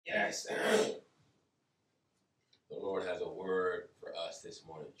Yes. The Lord has a word for us this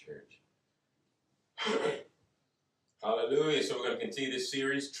morning, church. Hallelujah. So we're going to continue this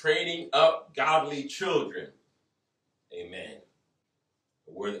series, Training Up Godly Children. Amen.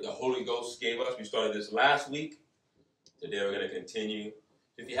 The word that the Holy Ghost gave us. We started this last week. Today we're going to continue.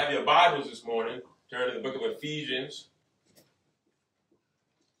 If you have your Bibles this morning, turn to the book of Ephesians.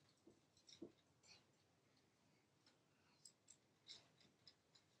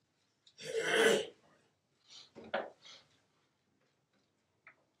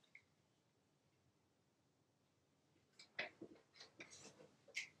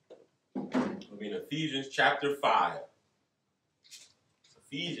 We'll be in Ephesians chapter 5.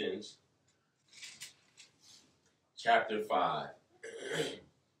 Ephesians chapter 5.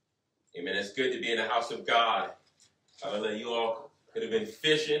 Amen. It's good to be in the house of God. Hallelujah. You all could have been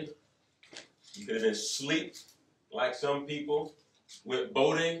fishing. You could have been asleep like some people. Went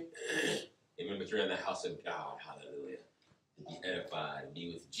boating. Amen. But you're in the house of God. Hallelujah. To be edified and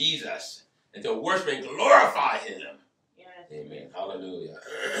be with Jesus. And to worship and glorify Him. Yes. Amen. Hallelujah.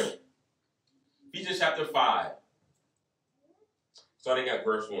 Ephesians chapter 5. Starting at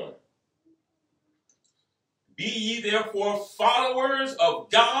verse 1. Be ye therefore followers of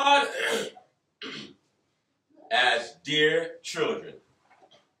God as dear children.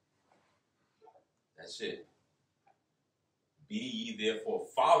 That's it. Be ye therefore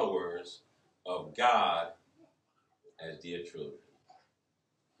followers of God as dear children.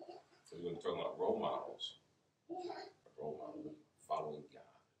 So we're going to talk about role models. Role models, following God.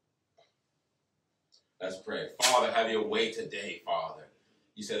 Let's pray. Father, have your way today, Father.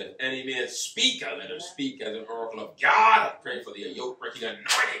 You said, if any man speak, let him speak as an oracle of God. I pray for the yoke-breaking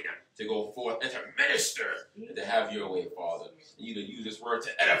anointing to go forth and to minister and to have your way, Father. And you to use this word to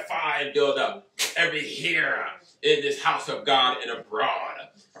edify and build up every hearer in this house of God and abroad.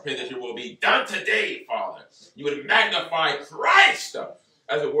 I pray that your will be done today, Father. You would magnify Christ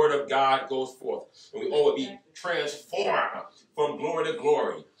as the word of God goes forth. And we all would be transformed from glory to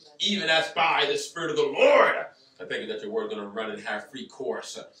glory, even as by the Spirit of the Lord. I thank you that your word is going to run and have free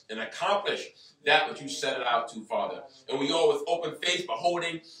course and accomplish that which you set it out to, Father. And we all with open face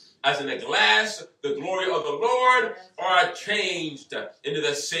beholding as in a glass the glory of the Lord are changed into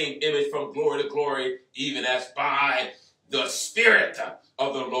the same image from glory to glory, even as by the Spirit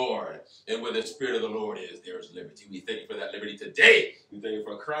of the Lord. And where the Spirit of the Lord is, there is liberty. We thank you for that liberty today. We thank you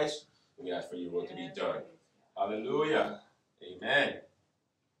for Christ. And we ask for your will to be done. Hallelujah. Amen.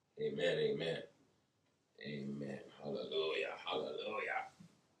 Amen. Amen. Amen. Hallelujah. Hallelujah.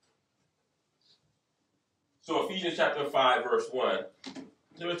 So Ephesians chapter 5, verse 1.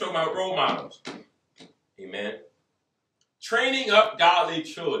 So we're talking about role models. Amen. Training up godly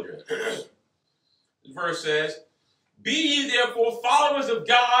children. This verse says, be ye therefore followers of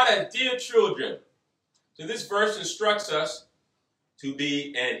God as dear children. So this verse instructs us to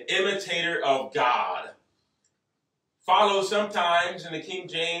be an imitator of God. Follow sometimes in the King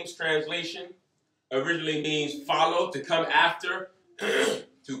James translation originally means follow, to come after,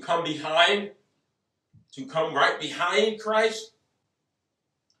 to come behind, to come right behind Christ.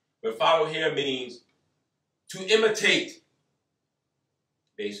 But follow here means to imitate,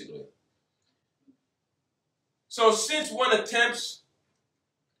 basically. So since one attempts,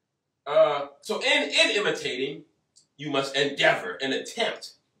 in imitating, you must endeavor and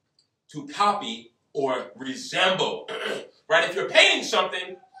attempt to copy or resemble. Right? If you're painting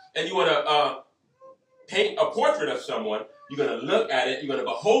something and you want to paint a portrait of someone, you're going to look at it, you're going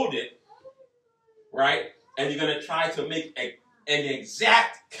to behold it, right? And you're going to try to make an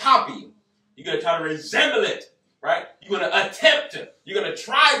exact copy. You're going to try to resemble it, right? You're going to attempt to. You're going to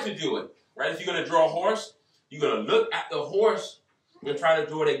try to do it, right? If you're going to draw a horse, you're going to look at the horse. You're going to try to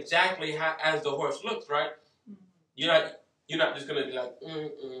draw it exactly as the horse looks, right? You're not just going to be like,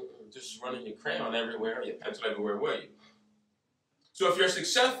 just running your crayon everywhere, your pencil everywhere, will you? So if you're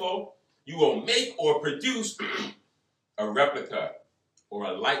successful, you will make or produce a replica or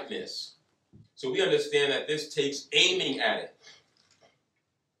a likeness. So we understand that this takes aiming at it.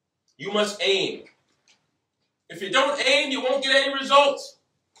 You must aim. If you don't aim, you won't get any results.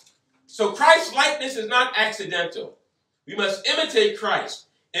 So Christ's likeness is not accidental. We must imitate Christ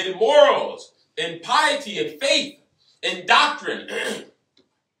in morals, in piety, in faith, in doctrine,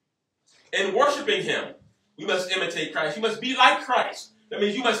 in worshiping Him. We must imitate Christ. You must be like Christ. That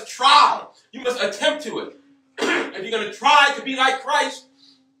means you must try. You must attempt to it. If you're going to try to be like Christ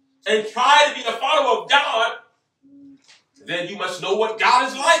and try to be a follower of God, then you must know what God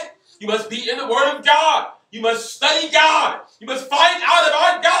is like. You must be in the Word of God. You must study God. You must find out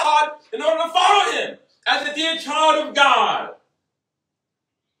about God in order to follow Him as a dear child of God.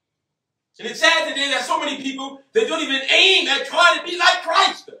 And it's sad today that so many people, they don't even aim at trying to be like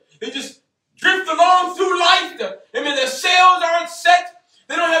Christ. They just drift along through life. I mean, their sails aren't set.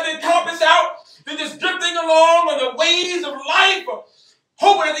 They don't have their compass out. They're just drifting along on the waves of life,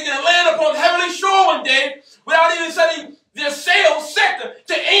 hoping that they can land upon the heavenly shore one day without even setting their sails set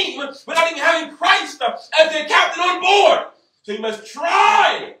to aim, without even having Christ as their captain on board. So you must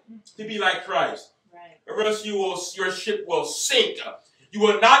try to be like Christ, or else your ship will sink. You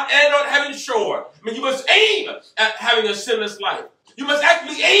will not end on heaven's shore. I mean, you must aim at having a sinless life. You must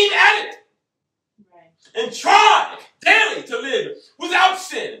actually aim at it. And try daily to live without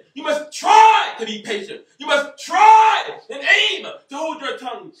sin. You must try to be patient. You must try and aim to hold your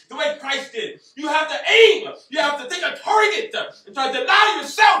tongue the way Christ did. You have to aim. You have to take a target and try to deny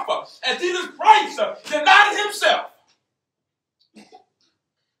yourself as Jesus Christ denied himself.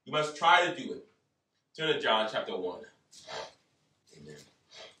 You must try to do it. Turn to John chapter 1. Amen.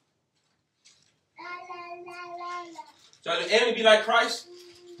 So to aim to be like Christ,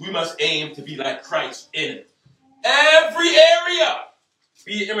 we must aim to be like Christ in every area.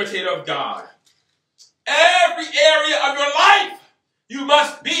 Be an imitator of God. Every area of your life, you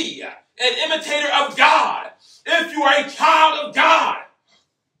must be an imitator of God. If you are a child of God,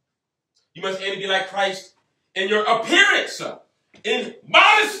 you must aim to be like Christ in your appearance, in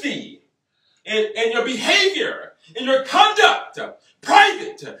modesty, in your behavior, in your conduct,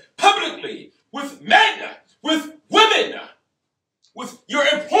 private, publicly, with men, with women, with your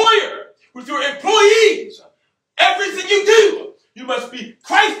employer, with your employees. Everything you do, you must be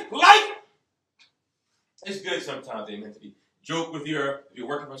Christ-like. It's good sometimes, amen, to joke with if you're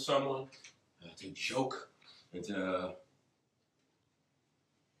working for someone, to joke and to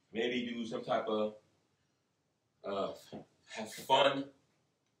maybe do some type of have fun,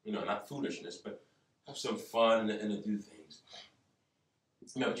 not foolishness, but have some fun and to do things.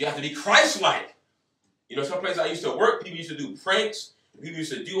 You have to be Christ-like. Some places I used to work, people used to do pranks. People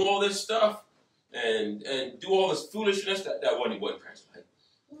used to do all this stuff and do all this foolishness that wasn't Christ-like.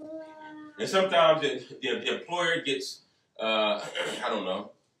 And sometimes the employer gets,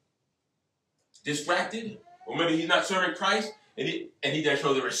 distracted, or maybe he's not serving Christ, and he doesn't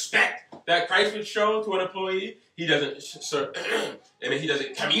show the respect that Christ would show to an employee. He doesn't serve, he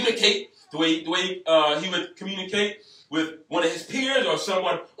doesn't communicate the way he would communicate with one of his peers or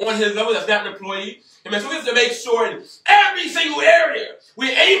someone on his level that's not an employee. Amen. So we have to make sure in every single area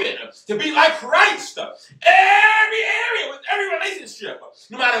we're aiming to be like Christ. Every area, with every relationship,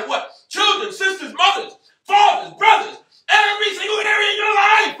 no matter what. Children, sisters, mothers, fathers, brothers, every single area in your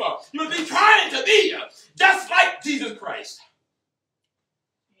life, you will be trying to be just like Jesus Christ.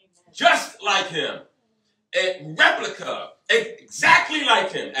 Amen. Just like him. A replica, exactly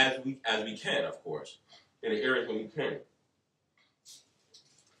like him, as we can, of course, in the areas when we can.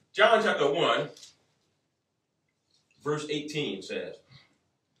 John chapter 1, verse 18 says,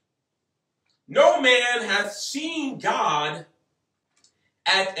 "No man hath seen God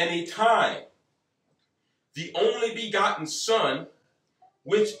at any time. The only begotten Son,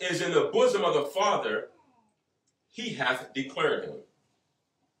 which is in the bosom of the Father, he hath declared him."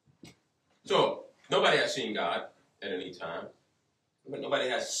 So, nobody has seen God at any time. Nobody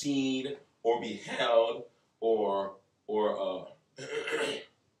has seen or beheld or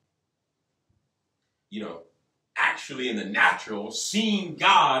actually in the natural, seen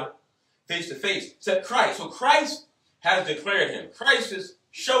God face to face, except Christ. So Christ has declared him. Christ is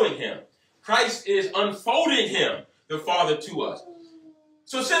showing him. Christ is unfolding him, the Father, to us.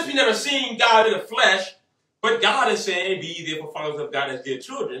 So since we never seen God in the flesh, but God is saying, "Be ye therefore followers of God as dear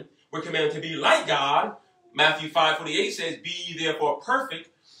children," we're commanded to be like God. Matthew 5:48 says, "Be ye therefore perfect,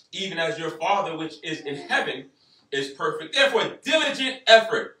 even as your Father which is in heaven is perfect." Therefore, diligent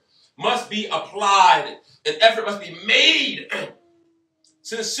effort must be applied. An effort must be made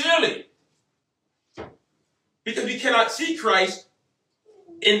sincerely. Because we cannot see Christ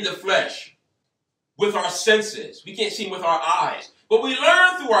in the flesh with our senses. We can't see him with our eyes. But we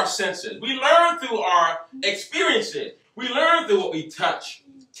learn through our senses. We learn through our experiences. We learn through what we touch,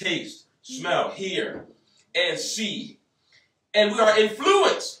 taste, smell, hear, and see. And we are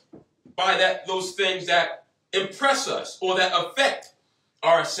influenced by those things that impress us or that affect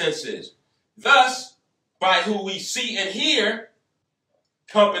our senses. Thus, by who we see and hear,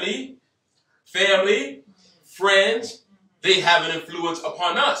 company, family, friends, they have an influence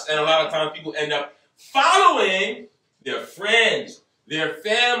upon us. And a lot of times people end up following their friends, their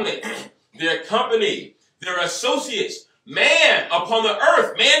family, their company, their associates, man upon the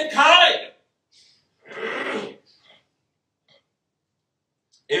earth, mankind.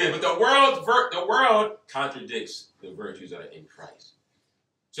 Amen. But the world contradicts the virtues that are in Christ.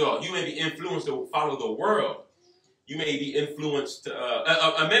 So you may be influenced to follow the world. You may be influenced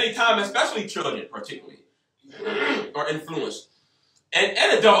many times, especially children particularly, are influenced.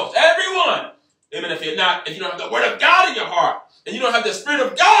 And adults, everyone. Even if you don't have the word of God in your heart, and you don't have the Spirit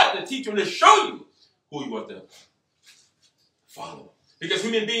of God to teach you and to show you who you want to follow. Because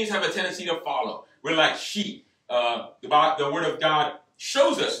human beings have a tendency to follow. We're like sheep. The word of God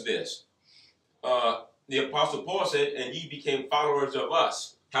shows us this. The Apostle Paul said, and ye became followers of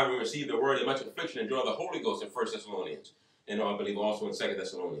us, having received the word in much affliction and joy of the Holy Ghost in 1 Thessalonians. And I believe also in 2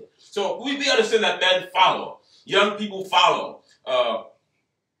 Thessalonians. So we understand that men follow. Young people follow.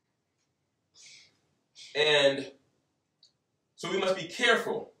 And so we must be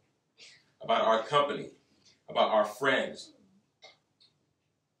careful about our company, about our friends.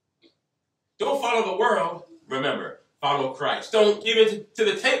 Don't follow the world. Remember, follow Christ. Don't give in to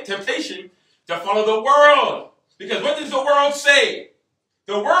the temptation to follow the world. Because what does the world say?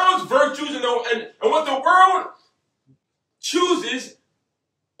 The world's virtues and what the world chooses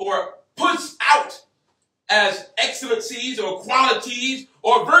or puts out as excellencies or qualities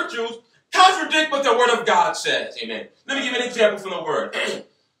or virtues contradict what the Word of God says. Amen. Let me give you an example from the Word. A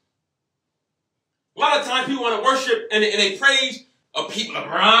lot of times people want to worship and they praise people,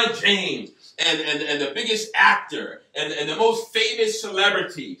 LeBron James and the biggest actor and the most famous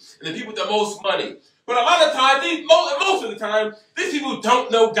celebrity and the people with the most money. But a lot of times, most of the time, these people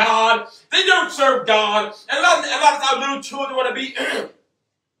don't know God. They don't serve God. And a lot of times little children want to be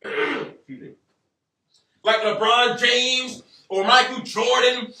like LeBron James or Michael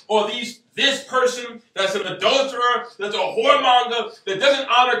Jordan or this person that's an adulterer, that's a whoremonger, that doesn't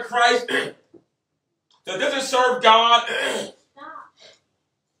honor Christ, that doesn't serve God.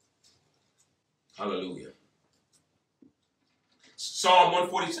 Hallelujah. Psalm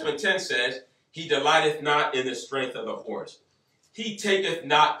 147:10 says, he delighteth not in the strength of the horse. He taketh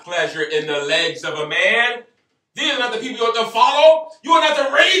not pleasure in the legs of a man. These are not the people you ought to follow. You ought not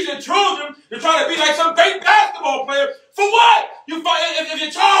to raise your children to try to be like some great basketball player. For what? If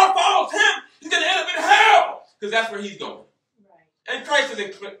your child follows him, he's going to end up in hell. Because that's where he's going. Right. And Christ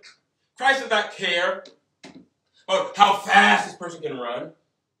does not care about how fast this person can run.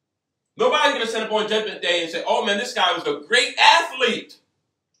 Nobody's going to stand up on Judgment Day and say, oh man, this guy was a great athlete.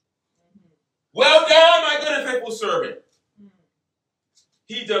 Well done, my good and faithful servant.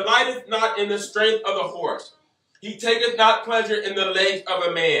 He delighteth not in the strength of the horse. He taketh not pleasure in the legs of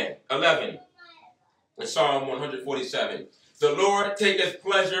a man. 11. In Psalm 147. The Lord taketh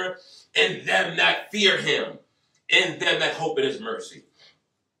pleasure in them that fear him, in them that hope in his mercy.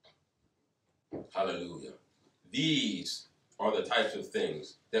 Hallelujah. These are the types of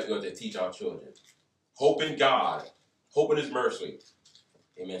things that we ought to teach our children. Hope in God. Hope in his mercy.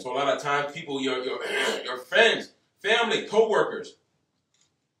 Amen. So a lot of times people, your friends, family, co-workers,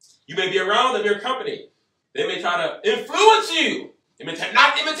 you may be around in their company. They may try to influence you. They may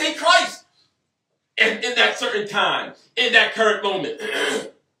not imitate Christ in that certain time, in that current moment.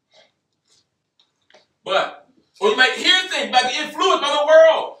 Or you might hear things, might be influenced by the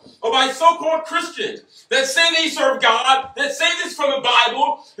world or by so-called Christians that say they serve God, that say this from the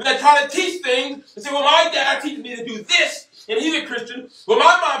Bible, and that try to teach things and say, well, my dad teaches me to do this, and he's a Christian. Well,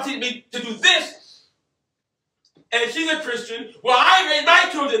 my mom teaches me to do this, and she's a Christian. Well, I raise my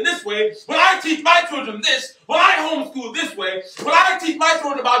children this way. Well, I teach my children this. Well, I homeschool this way. Well, I teach my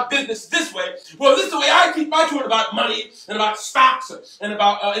children about business this way. Well, this is the way I teach my children about money and about stocks and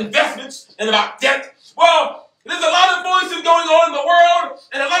about investments and about debt. Well, there's a lot of voices going on in the world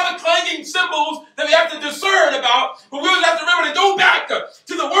and a lot of clanging cymbals that we have to discern about. But we always have to remember to go back to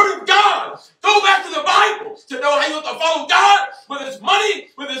the Word of God. Go back to the Bible to know how you have to follow God, whether it's money,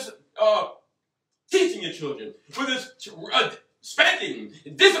 whether it's teaching your children, whether it's spending,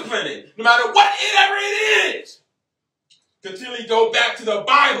 disciplining, no matter whatever it is. Continually go back to the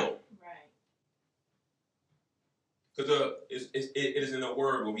Bible. Right. Because it is in the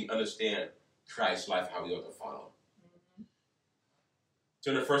Word where we understand Christ's life, how we ought to follow.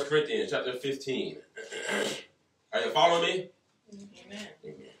 Turn to 1 Corinthians chapter 15. Are you following me? Amen.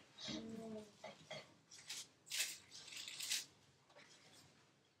 Amen.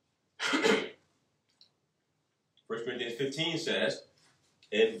 1 Corinthians 15 says,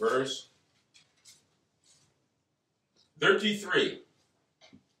 in verse 33,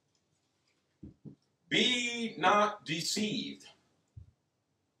 be not deceived.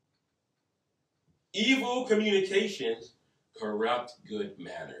 Evil communications corrupt good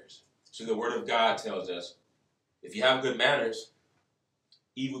manners. So the Word of God tells us, if you have good manners,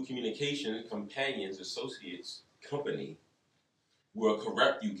 evil communication, companions, associates, company will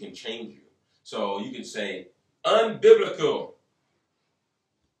corrupt you, can change you. So you can say, unbiblical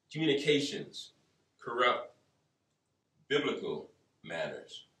communications, corrupt biblical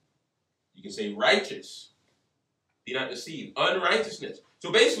manners. You can say righteous, be not deceived, unrighteousness.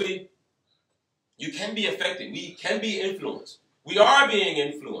 So basically, you can be affected. We can be influenced. We are being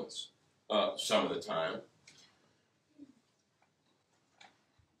influenced some of the time.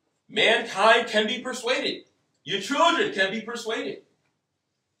 Mankind can be persuaded. Your children can be persuaded.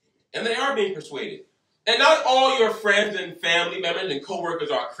 And they are being persuaded. And not all your friends and family members and co-workers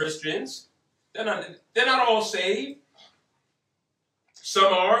are Christians. They're not all saved.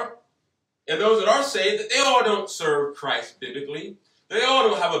 Some are. And those that are saved, they all don't serve Christ biblically. They all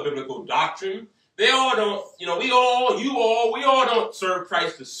don't have a biblical doctrine. They all don't, we all don't serve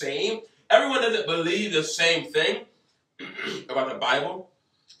Christ the same. Everyone doesn't believe the same thing about the Bible.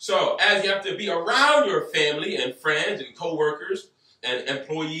 So, as you have to be around your family and friends and co-workers and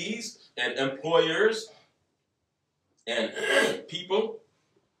employees and employers and people,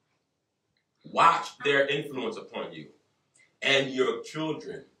 watch their influence upon you and your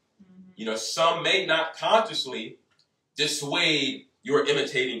children. Some may not consciously dissuade your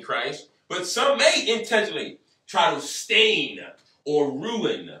imitating Christ, but some may intentionally try to stain or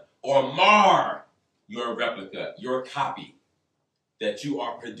ruin or mar your replica, your copy that you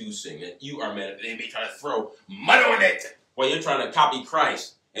are producing, that you are made. They may try to throw mud on it while you're trying to copy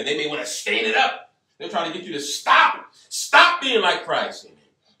Christ, and they may want to stain it up. They're trying to get you to stop being like Christ.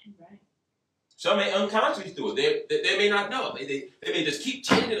 Right. Some may unconsciously do it. They may not know. They may just keep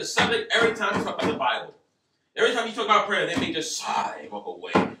changing the subject every time you talk about the Bible. Every time you talk about prayer, they may just sigh and walk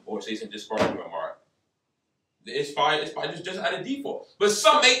away or say some disparaging remark. It's fine just out of default. But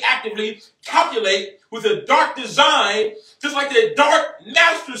some may actively calculate with a dark design, just like the dark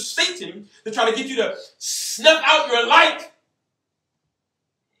master Satan, to try to get you to snuff out your light.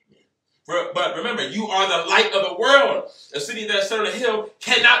 But remember, you are the light of the world. A city that is set on a hill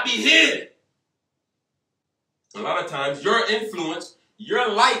cannot be hid. A lot of times, your influence, your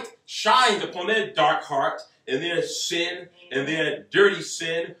light shines upon their dark heart and their sin and their dirty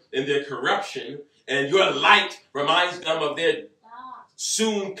sin and their corruption. And your light reminds them of their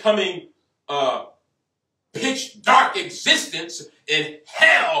soon coming pitch dark existence in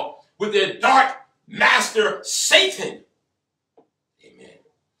hell with their dark master Satan. Amen.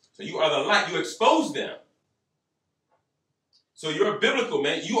 So you are the light. You expose them. So you're biblical,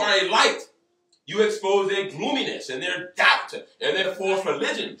 man. You are a light. You expose their gloominess and their doubt and their false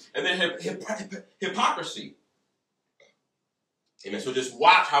religion and their hypocrisy. Amen. So just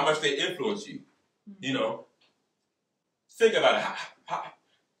watch how much they influence you. Think about it.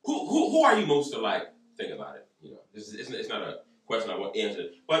 Who are you most alike? Think about it. It's not a question I want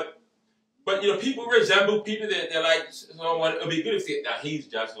answered. But people resemble people that they're like, it'll be good if they, now he's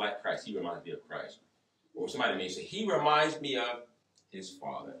just like Christ. He reminds me of Christ. Or somebody may say, he reminds me of his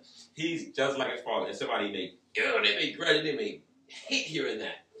father. He's just like his father. And somebody may grudge, they may hate hearing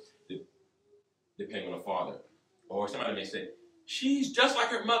that, depending on the father. Or somebody may say, she's just like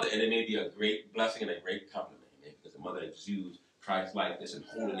her mother. And it may be a great blessing and a great compliment. Because the mother exudes Christ-likeness and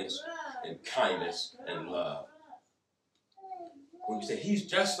holiness and kindness and love. When you say, he's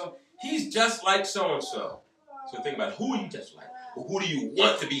just like so-and-so. So think about who are you just like? Or who do you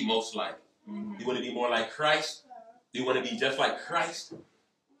want to be most like? Do you want to be more like Christ? Do you want to be just like Christ?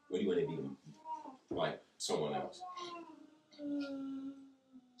 Or do you want to be like someone else?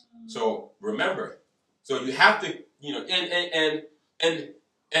 So remember, so you have to,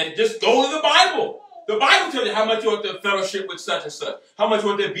 and just go to the Bible. The Bible tells you how much you want to fellowship with such and such, how much you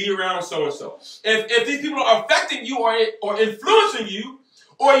want to be around so and so. If these people are affecting you or influencing you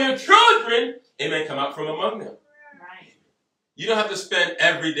or your children, it may come out from among them. Right. You don't have to spend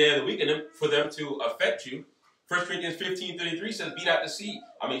every day of the week for them to affect you. 1 Corinthians 15:33 says, be not deceived.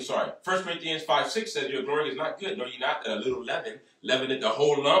 1 Corinthians 5:6 says, your glory is not good. No, you're not a little leaven. Leaven it the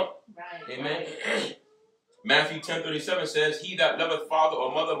whole lump. Right. Amen. Right. Matthew 10:37 says, he that loveth father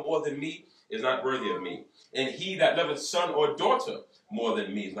or mother more than me is not worthy of me. And he that loveth son or daughter more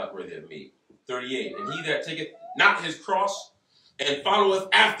than me is not worthy of me. 38. And he that taketh not his cross and followeth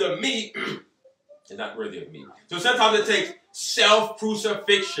after me is not worthy of me. So sometimes it takes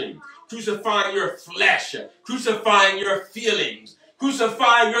self-crucifixion, crucifying your flesh, crucifying your feelings,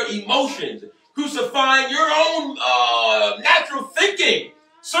 crucifying your emotions, crucifying your own natural thinking,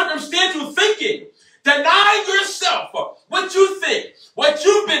 circumstantial thinking. Deny yourself what you think, what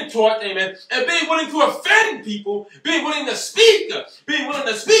you've been taught, amen, and being willing to offend people, being willing to speak up, being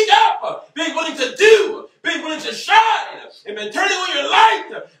being willing to do, being willing to shine, amen, turning on your light,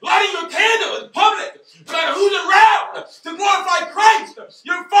 lighting your candle in public, no matter who's around, to glorify Christ,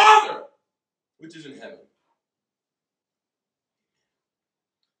 your Father, which is in heaven.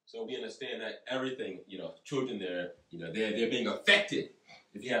 So we understand that everything, children, they're being affected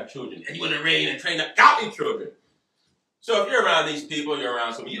if you have children. And you want to raise and train up godly children. So if you're around these people, you're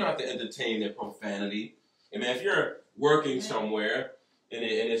around someone, you don't have to entertain their profanity. I mean, if you're working somewhere and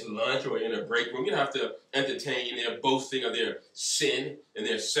it's lunch or in a break room, you don't have to entertain their boasting of their sin and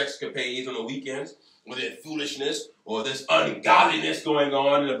their sexcapades on the weekends, or their foolishness, or this ungodliness going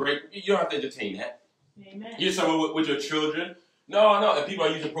on in the break. You don't have to entertain that. Amen. You're somewhere with your children. No, and people are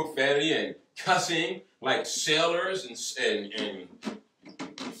using profanity and cussing like sailors and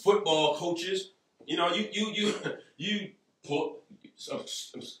football coaches. You pull.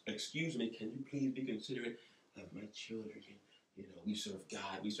 Excuse me, can you please be considerate of my children? We serve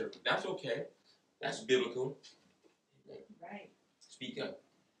God. That's okay. That's biblical. Right. Speak up.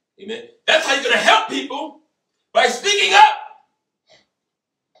 Amen. That's how you're going to help people, by speaking up.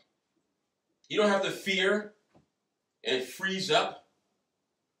 You don't have to fear and freeze up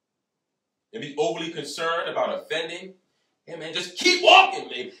and be overly concerned about offending. Amen. Just keep walking,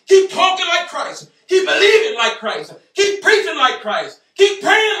 man. Keep talking like Christ. Keep believing like Christ. Keep preaching like Christ. Keep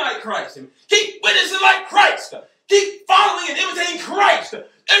praying like Christ. Keep witnessing like Christ. Keep following and imitating Christ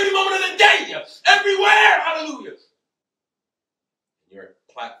every moment of the day, everywhere. Hallelujah. Your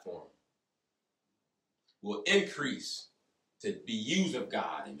platform will increase to be used of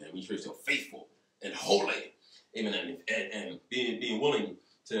God. Amen. We should be so faithful and holy. Amen. And being willing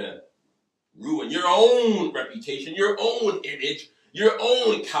to ruin your own reputation, your own image, your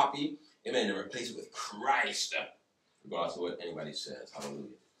own copy. Amen. And replace it with Christ, regardless of what anybody says.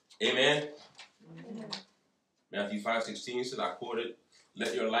 Hallelujah. Amen. Amen. Matthew 5:16 says, I quoted,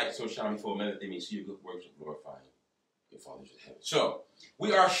 let your light so shine before men that they may see your good works and glorify your Father in heaven. So,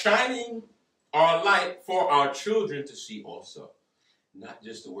 we are shining our light for our children to see also. Not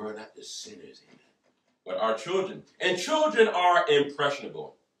just the world, not just sinners, amen, but our children. And children are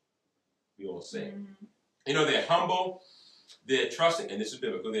impressionable, we all say. They're humble, they're trusting, and this is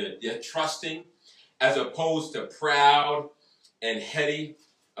biblical, they're trusting as opposed to proud and heady.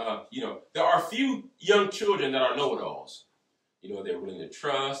 There are a few young children that are know-it-alls. They're willing to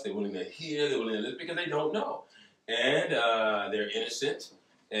trust, they're willing to hear, they're willing to listen because they don't know. And they're innocent,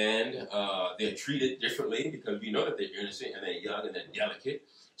 and they're treated differently because we know that they're innocent and they're young and they're delicate.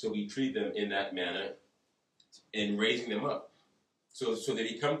 So we treat them in that manner in raising them up. So they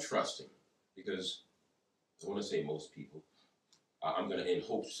become trusting, because I want to say most people, I'm going to in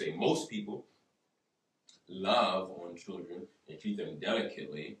hopes say most people love on children and treat them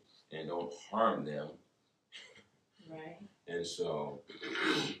delicately and don't harm them. Right. And so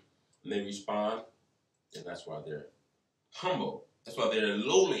when they respond, and that's why they're humble. That's why they're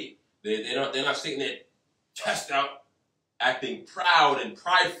lowly. They're not sitting there chest out, acting proud and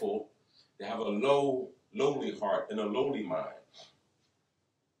prideful. They have a lowly heart and a lowly mind.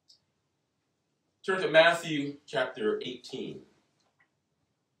 Turn to Matthew chapter 18.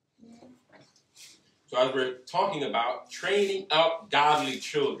 So as we're talking about training up godly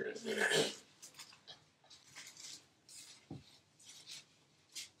children.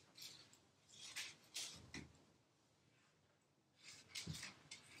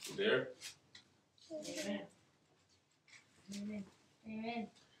 There? Amen. Amen. Amen.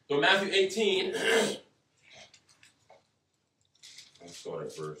 So Matthew 18, I'll start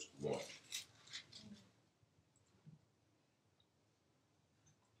at verse 1.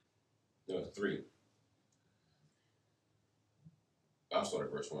 No, 3. I'll start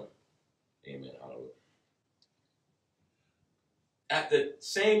at verse 1. Amen. Hallelujah. At the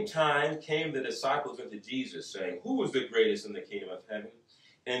same time came the disciples unto Jesus, saying, who is the greatest in the kingdom of heaven?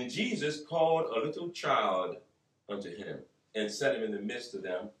 And Jesus called a little child unto him, and set him in the midst of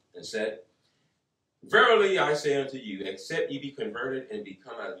them, and said, verily I say unto you, except ye be converted and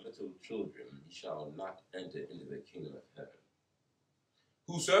become as little children, ye shall not enter into the kingdom of heaven.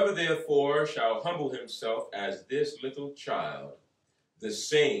 Whosoever therefore shall humble himself as this little child, the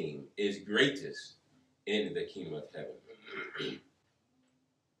same is greatest in the kingdom of heaven.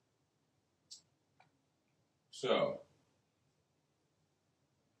 So,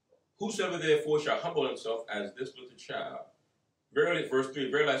 whosoever therefore shall humble himself as this little child, verily, verse 3,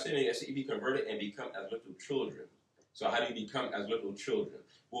 verily I say unto you, except ye be converted and become as little children. So how do you become as little children?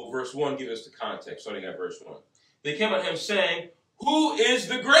 Well, verse 1 gives us the context, starting at verse 1. They came at him saying, who is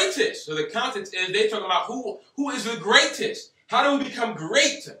the greatest? So the context is they're talking about who is the greatest. How do we become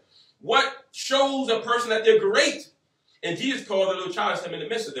great? What shows a person that they're great? And Jesus called the little child him in the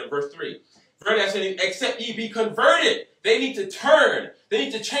midst of them, verse 3. Verily I say, except ye be converted. They need to turn. They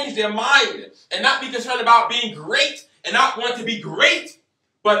need to change their mind and not be concerned about being great and not want to be great,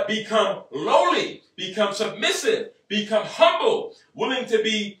 but become lowly, become submissive, become humble, willing to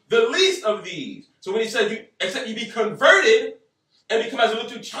be the least of these. So when he says, except you be converted and become as a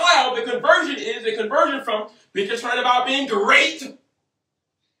little child, the conversion is a conversion from being concerned about being great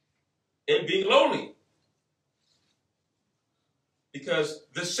and being lowly. Because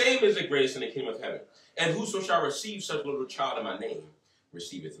the same is the greatest in the kingdom of heaven. And whoso shall receive such a little child in my name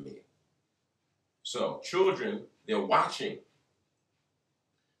receiveth me. So children, they're watching.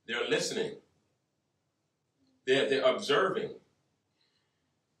 They're listening. They're observing.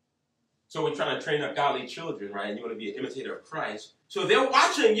 So we're trying to train up godly children, right? And you want to be an imitator of Christ. So they're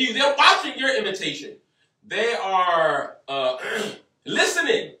watching you. They're watching your imitation. They are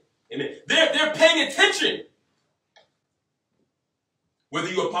listening. Amen. They're paying attention. Whether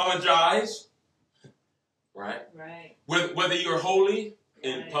you apologize, right? Right. Whether you're holy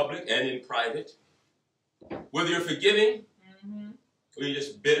in public and in private. Whether you're forgiving, or you're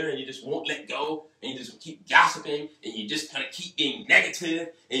just bitter and you just won't let go, and you just keep gossiping, and you just kind of keep being negative,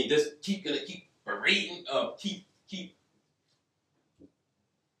 and you just keep berating, keep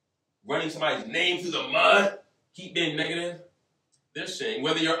running somebody's name through the mud, keep being negative. They're saying,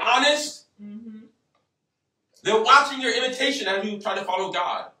 whether you're honest, they're watching your imitation as you try to follow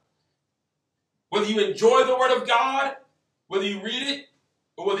God. Whether you enjoy the Word of God, whether you read it,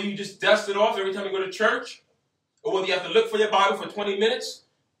 or whether you just dust it off every time you go to church, or whether you have to look for your Bible for 20 minutes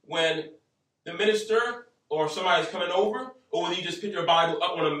when the minister or somebody's coming over, or whether you just pick your Bible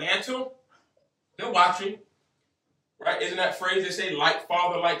up on a mantle, they're watching. Right? Isn't that phrase they say, like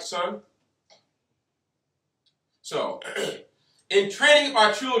father, like son? So, in training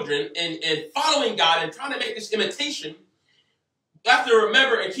our children and following God and trying to make this imitation, you have to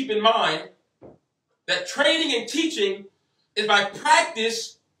remember and keep in mind that training and teaching is by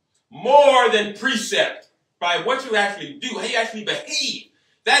practice more than precept. By what you actually do, how you actually behave.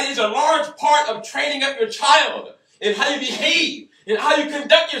 That is a large part of training up your child in how you behave, in how you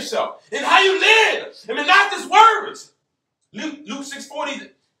conduct yourself, in how you live. I mean, not just words. Luke 6:40,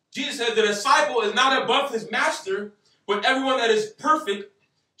 Jesus said, the disciple is not above his master, but everyone that is perfect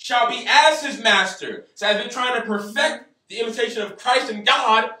shall be as his master. So as we're trying to perfect the imitation of Christ and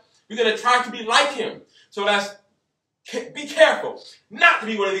God, we're going to try to be like him. So be careful not to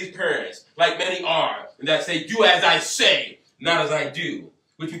be one of these parents, like many are, and that say, do as I say, not as I do,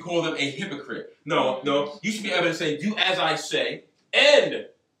 which we call them a hypocrite. No, you should be able to say, do as I say, and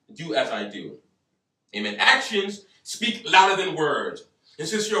do as I do. Amen. Actions speak louder than words. And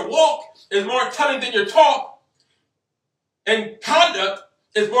since your walk is more telling than your talk, and conduct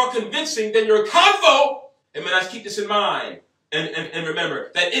is more convincing than your convo, amen, let's keep this in mind. And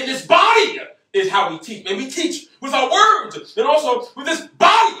remember that in this body is how we teach. And we teach with our words and also with this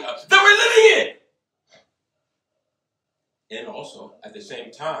body that we're living in. And also, at the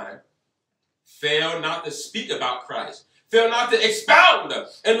same time, fail not to speak about Christ. Fail not to expound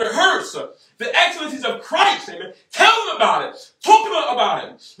and rehearse the excellencies of Christ. Amen. Tell them about it. Talk to them about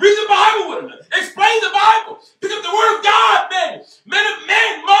it. Read the Bible with them. Explain the Bible. Pick up the Word of God, men. Men of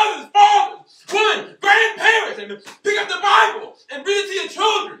men, mothers, fathers, women, grandparents. Amen. Pick up the Bible and read it to your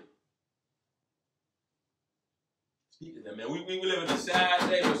children. Speak to them, man. We live in a sad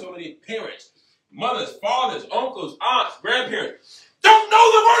day where so many parents, mothers, fathers, uncles, aunts, grandparents don't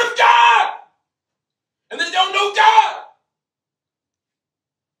know the Word of God. And they don't know God.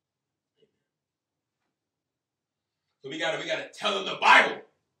 So we gotta tell them the Bible.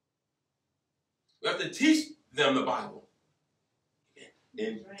 We have to teach them the Bible.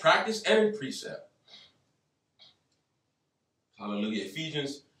 In practice and in precept. Hallelujah.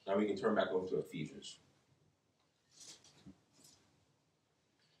 Ephesians. Now we can turn back over to Ephesians.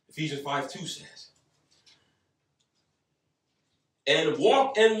 Ephesians 5:2 says, and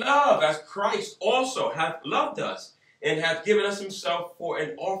walk in love as Christ also hath loved us and hath given us himself for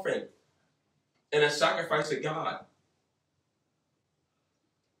an offering and a sacrifice to God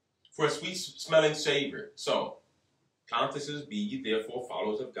for a sweet smelling savor. So, countesses, be ye therefore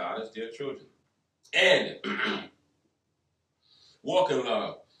followers of God as dear children. And walk in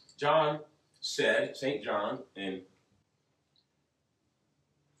love. John said, St. John in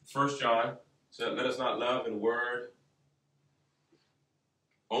 1 John said, let us not love in word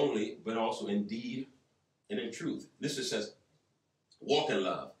only, but also in deed and in truth. This just says, walk in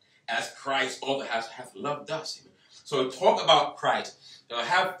love as Christ also hath loved us. So talk about Christ.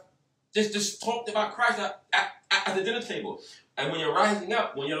 Just talk about Christ at the dinner table. And when you're rising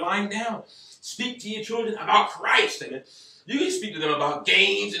up, when you're lying down, speak to your children about Christ. Amen. You can speak to them about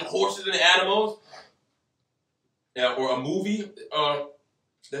games and horses and animals, or a movie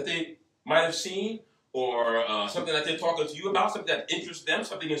that they might have seen, or something that they're talking to you about, something that interests them,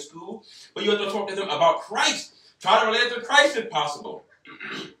 something in school. But you have to talk to them about Christ, Try to relate it to Christ if possible.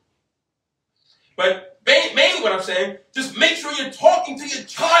 But mainly what I'm saying, just make sure you're talking to your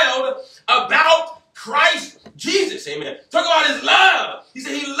child about Christ Jesus. Amen. Talk about his love. He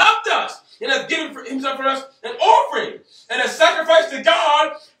said he loved us and has given himself for us an offering and a sacrifice to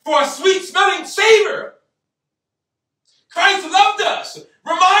God for a sweet-smelling savor. Christ loved us.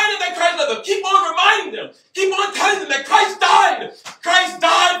 Remind them that Christ loved them. Keep on reminding them. Keep on telling them that Christ died. Christ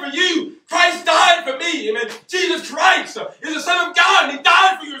died for you. Christ died for me. Amen. Jesus Christ is the Son of God, and he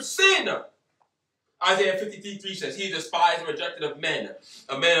died for your sin. Isaiah 53:3 says, he is despised and rejected of men,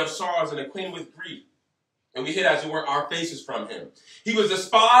 a man of sorrows and acquainted with grief. And we hid, as it were, our faces from him. He was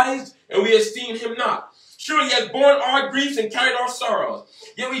despised, and we esteemed him not. Surely he has borne our griefs and carried our sorrows.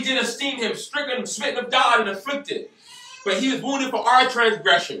 Yet we did esteem him stricken, smitten of God, and afflicted. But he was wounded for our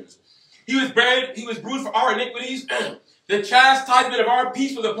transgressions. He was bruised for our iniquities. The chastisement of our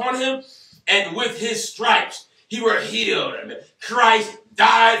peace was upon him, and with his stripes he were healed. Christ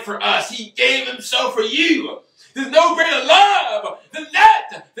died for us. He gave himself for you. There's no greater love than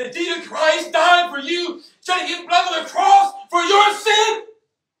that Jesus Christ died for you, shedding his blood on the cross for your sin.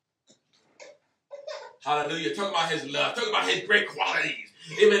 Hallelujah. Talk about his love. Talk about his great qualities.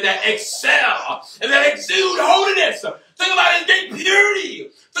 Amen. That excel and that exude holiness. Talk about his great purity.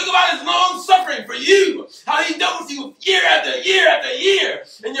 Talk about his long suffering for you. How he dealt with you year after year after year.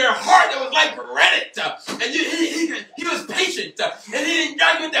 And your heart that was like granite. And he was patient. And he didn't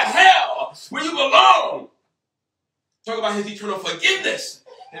drag you into hell where you belong. Talk about his eternal forgiveness.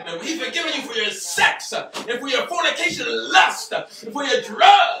 Amen. He's forgiven you for your sex, and for your fornication and lust, and for your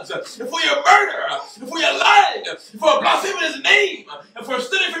drugs, and for your murder, and for your lying, and for blaspheming his name, and for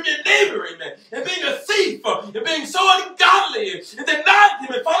stealing from your neighbor, amen, and being a thief, and being so ungodly, and denying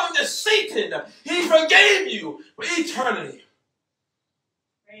him and following the Satan. He forgave you for eternity.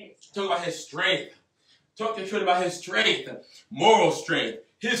 Talk about his strength. Talk to your children about his strength, moral strength,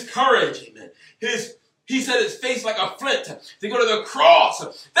 his courage, amen. He set his face like a flint to go to the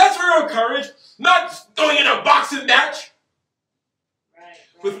cross. That's real courage. Not going in a boxing match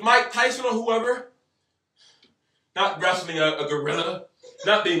with Mike Tyson or whoever. Not wrestling a gorilla.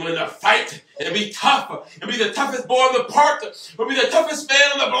 Not being willing to fight and be tough. And be the toughest boy on the park. Or be the toughest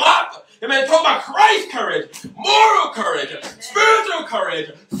man on the block. And man, talk about Christ courage. Moral courage. Amen. Spiritual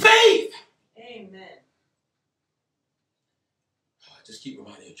courage. Faith. Amen. Just keep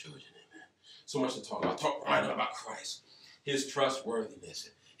reminding your children. So much to talk about. Talk right now about Christ. His trustworthiness.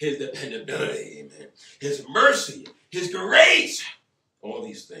 His dependability. Amen. His mercy. His grace. All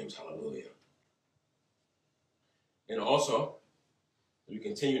these things. Hallelujah. And also, we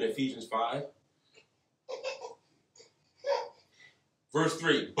continue in Ephesians 5. Verse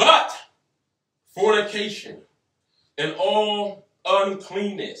 3. But fornication and all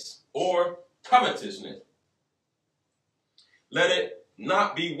uncleanness or covetousness, let it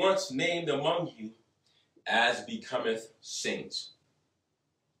not be once named among you as becometh saints.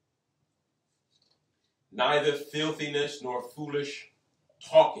 Neither filthiness nor foolish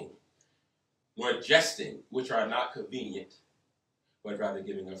talking, nor jesting, which are not convenient, but rather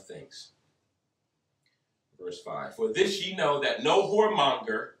giving of thanks. Verse 5. For this ye know that no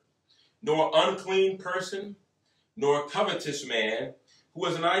whoremonger, nor unclean person, nor covetous man, who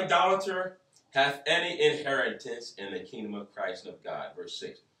is an idolater, hath any inheritance in the kingdom of Christ and of God. Verse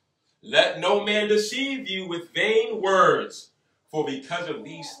 6. Let no man deceive you with vain words, for because of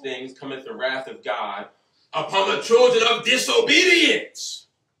these things cometh the wrath of God upon the children of disobedience.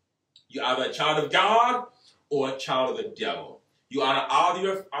 You are either a child of God or a child of the devil. You either honor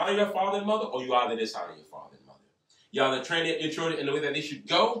your father and mother, or you either dishonor your father and mother. You either train your children in the way that they should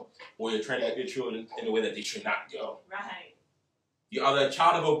go, or you're training up your children in the way that they should not go. Right. You're either a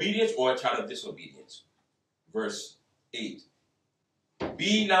child of obedience or a child of disobedience. Verse 8.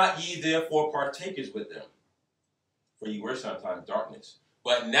 Be not ye therefore partakers with them, for ye were sometimes darkness.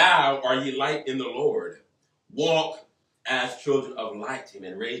 But now are ye light in the Lord. Walk as children of light.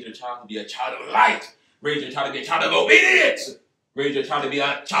 Amen. Raise your child to be a child of light. Raise your child to be a child of obedience. Raise your child to be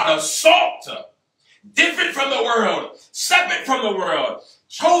a child of salt. Different from the world. Separate from the world.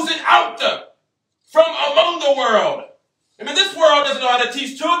 Chosen out from among the world. I mean, this world doesn't know how to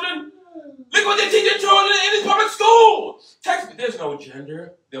teach children. Look what they teach their children in this public school. There's no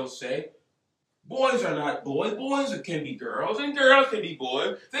gender, they'll say. Boys are not boys. Boys can be girls, and girls can be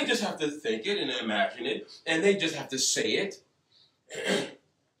boys. They just have to think it and imagine it, and they just have to say it.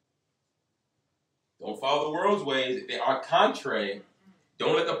 Don't follow the world's ways. They are contrary.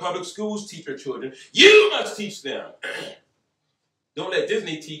 Don't let the public schools teach your children. You must teach them. Don't let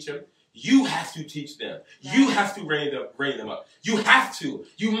Disney teach them. You have to teach them. You have to raise them up. You have to.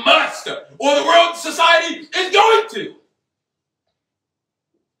 You must. Or the world society is going to.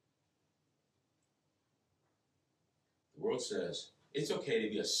 The world says it's okay to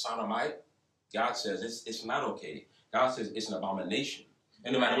be a sodomite. God says it's not okay. God says it's an abomination.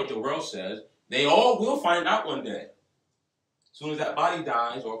 And no matter what the world says, they all will find out one day. As soon as that body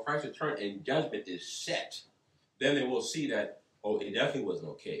dies or Christ's return and judgment is set, then they will see that, oh, it definitely wasn't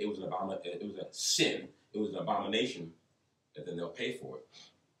okay. It was it was a sin. It was an abomination. And then they'll pay for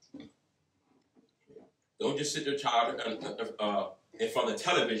it. Don't just sit your child in front of the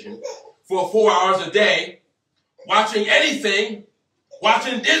television for 4 hours a day, watching anything,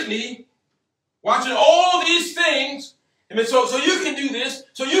 watching Disney, watching all these things. I mean, so you can do this,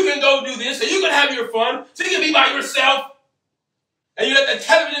 so you can go do this, so you can have your fun, so you can be by yourself. And you let the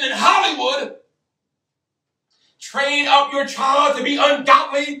television in Hollywood train up your child to be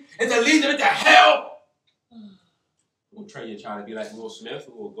ungodly and to lead them into hell. We'll train your child to be like Will Smith,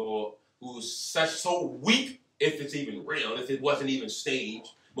 who's so weak, if it's even real, if it wasn't even staged.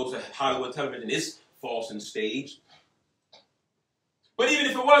 Most of Hollywood television is false and staged. But even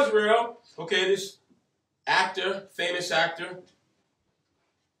if it was real, okay, this actor, famous actor,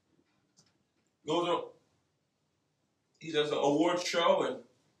 goes on, he does an award show, and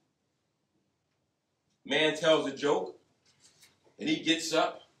man tells a joke, and he gets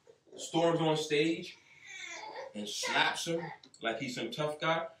up, storms on stage, and slaps him like he's some tough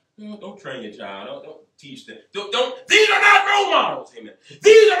guy. Don't train your child. Don't teach them. These are not role models, amen.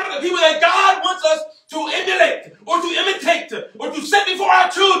 These are not the people that God wants us to emulate or to imitate or to set before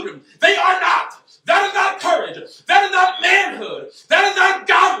our children. They are not. That is not courage. That is not manhood. That is not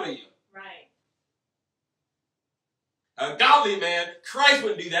godly. Right. A godly man, Christ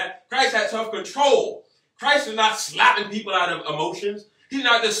wouldn't do that. Christ had self-control. Christ is not slapping people out of emotions. He's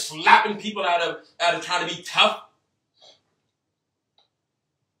not just slapping people out of trying to be tough.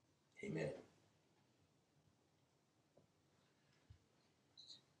 Amen.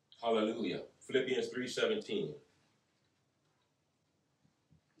 Hallelujah. Philippians 3:17.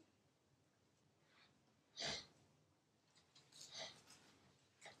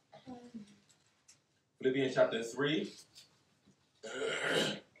 Philippians chapter 3,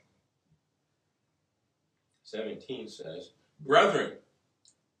 17 says, brethren,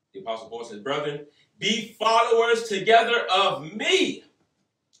 the Apostle Paul says, brethren, be followers together of me,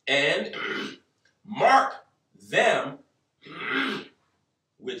 and mark them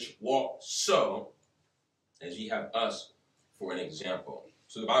which walk so, as ye have us for an example.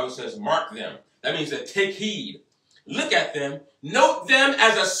 So the Bible says, mark them. That means that take heed. Look at them. Note them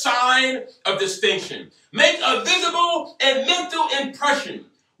as a sign of distinction. Make a visible and mental impression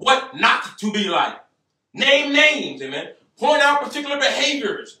what not to be like. Name names, amen. Point out particular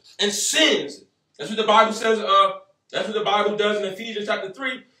behaviors and sins. That's what the Bible says. That's what the Bible does in Ephesians chapter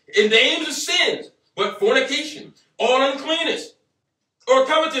 3. It names the sins, but fornication, all uncleanness, or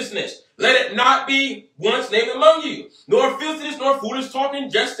covetousness, let it not be once named among you, nor filthiness, nor foolish talking,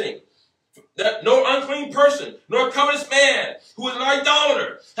 jesting. That no unclean person, nor covetous man, who is an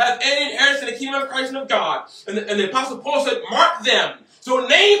idolater, hath any inheritance in the kingdom of Christ and of God. And the Apostle Paul said, mark them. So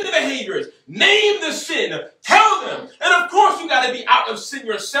name the behaviors, name the sin, tell them. And of course, you got to be out of sin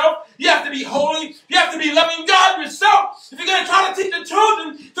yourself. You have to be holy. You have to be loving God yourself. If you're going to try to teach the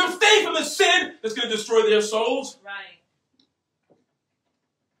children to stay from the sin that's going to destroy their souls. Right.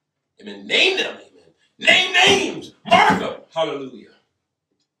 Amen. Name them. Amen. Name names. Mark them. Hallelujah.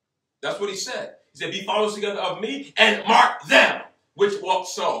 That's what he said. He said, be followers together of me and mark them which walk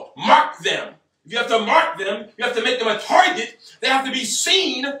so. Mark them. If you have to mark them, you have to make them a target. They have to be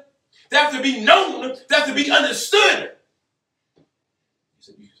seen. They have to be known. They have to be understood.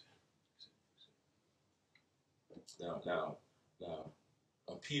 Now,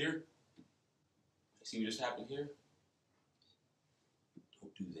 Peter, see what just happened here?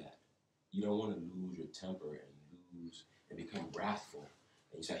 Don't do that. You don't want to lose your temper and become wrathful.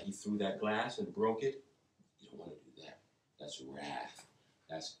 And he said he threw that glass and broke it. You don't want to do that. That's wrath.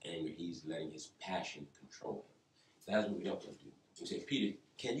 That's anger. He's letting his passion control him. That's what we don't want to do. You say, Peter,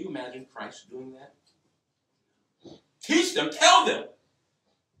 can you imagine Christ doing that? Teach them. Tell them.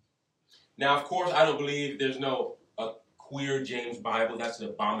 Now, of course, I don't believe there's no queer James Bible. That's an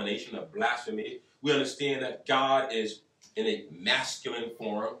abomination, a blasphemy. We understand that God is in a masculine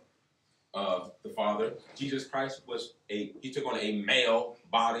form of the Father. Jesus Christ he took on a male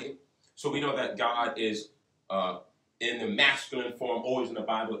body. So we know that God is in the masculine form, always in the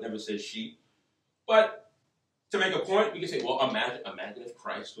Bible. It never says she. But to make a point, we can say, well, imagine if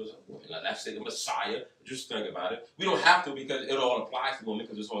Christ was a woman. Like, let's say the Messiah. Just think about it. We don't have to because it all applies to women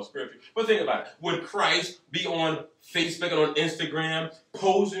because it's all spiritual. But think about it. Would Christ be on Facebook and on Instagram,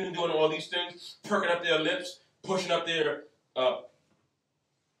 posing and doing all these things, perking up their lips, pushing up their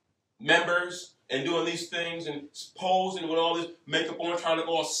members, and doing these things and posing with all this makeup on, trying to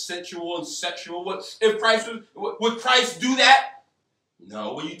go all sensual and sexual? Would Christ do that?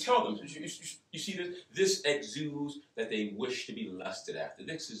 No. Well, you tell them. You see this exudes that they wish to be lusted after.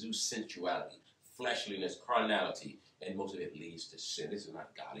 This exudes sensuality, fleshliness, carnality, and most of it leads to sin. This is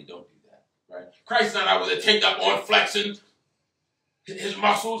not godly. Don't do that, right? Christ's not out with a tank up on flexing his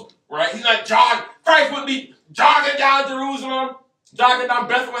muscles, right? He's not jogging. Christ would be jogging down Jerusalem, jogging down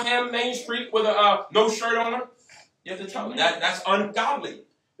Bethlehem Main Street with a no shirt on. You have to tell them that's ungodly.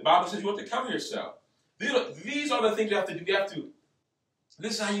 The Bible says you have to cover yourself. These are the things you have to do. You have to.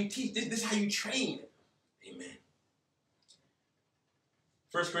 This is how you teach. This is how you train. Amen.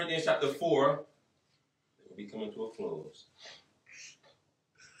 1 Corinthians chapter 4. We'll be coming to a close.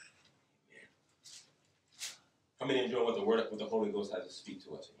 Amen. How many enjoy what the Holy Ghost has to speak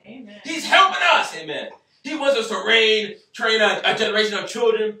to us? Amen. He's helping us. Amen. He wants us to train a generation of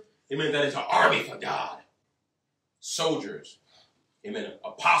children. Amen. That is an army for God. Soldiers. Amen.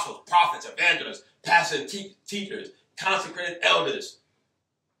 Apostles, prophets, evangelists, pastors, teachers, consecrated elders.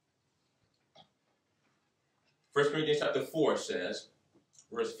 1 Corinthians chapter 4 says,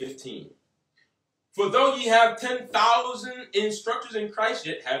 verse 15, for though ye have 10,000 instructors in Christ,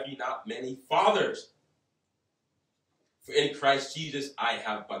 yet have ye not many fathers. For in Christ Jesus I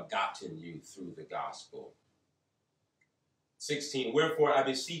have begotten you through the gospel. 16, wherefore I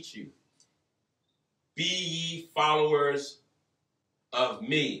beseech you, be ye followers of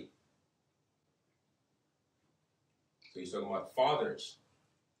me. So he's talking about fathers,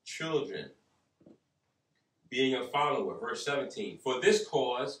 children, being a follower. Verse 17, for this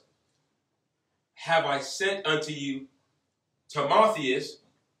cause have I sent unto you Timotheus,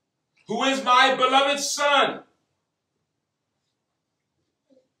 who is my beloved son.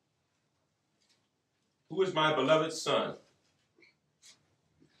 Who is my beloved son?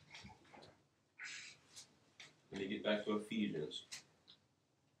 Let me get back to Ephesians.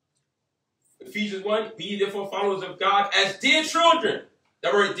 Ephesians 1, be ye therefore followers of God as dear children.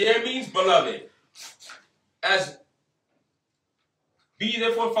 That word dear means beloved. Be ye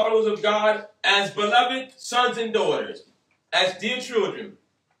therefore followers of God as beloved sons and daughters, as dear children.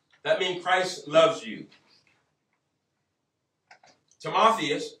 That means Christ loves you.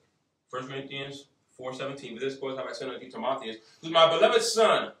 Timotheus, 1 Corinthians 4:17, for this cause have I sent unto you Timotheus, who is my beloved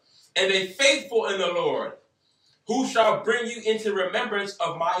son, and a faithful in the Lord, who shall bring you into remembrance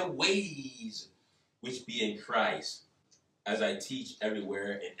of my ways, which be in Christ, as I teach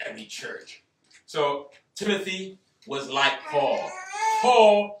everywhere in every church. So Timothy was like Paul.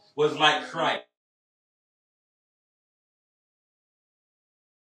 Paul was like Christ.